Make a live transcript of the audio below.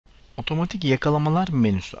Otomatik yakalamalar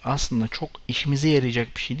menüsü aslında çok işimize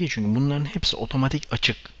yarayacak bir şey değil. Çünkü bunların hepsi otomatik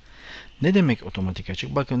açık. Ne demek otomatik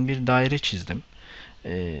açık? Bakın bir daire çizdim.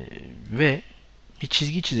 Ve bir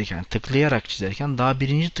çizgi çizerken, tıklayarak çizerken daha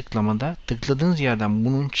birinci tıklamada tıkladığınız yerden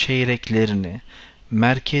bunun çeyreklerini,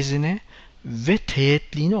 merkezini ve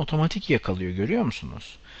teğetliğini otomatik yakalıyor. Görüyor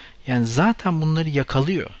musunuz? Yani zaten bunları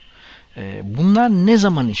yakalıyor. Bunlar ne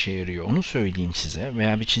zaman işe yarıyor onu söyleyeyim size.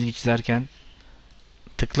 Veya bir çizgi çizerken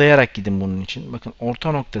tıklayarak gidin bunun için. Bakın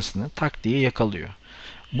orta noktasını tak diye yakalıyor.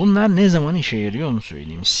 Bunlar ne zaman işe yarıyor onu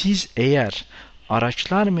söyleyeyim. Siz eğer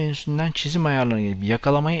araçlar menüsünden çizim ayarlarına gelip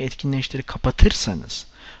yakalamayı etkinleştirip kapatırsanız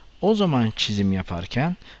o zaman çizim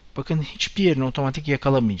yaparken bakın hiçbir yerini otomatik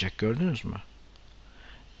yakalamayacak. Gördünüz mü?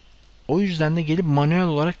 O yüzden de gelip manuel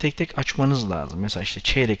olarak tek tek açmanız lazım. Mesela işte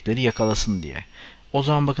çeyrekleri yakalasın diye. O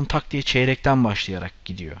zaman bakın tak diye çeyrekten başlayarak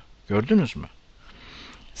gidiyor. Gördünüz mü?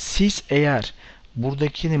 Siz eğer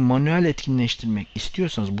buradakini manuel etkinleştirmek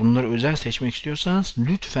istiyorsanız, bunları özel seçmek istiyorsanız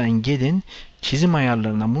lütfen gelin çizim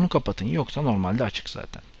ayarlarından bunu kapatın. Yoksa normalde açık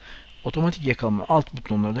zaten. Otomatik yakalama alt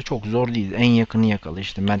butonları da çok zor değil. En yakını yakala,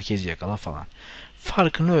 işte merkezi yakala falan.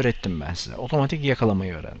 Farkını öğrettim ben size. Otomatik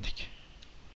yakalamayı öğrendik.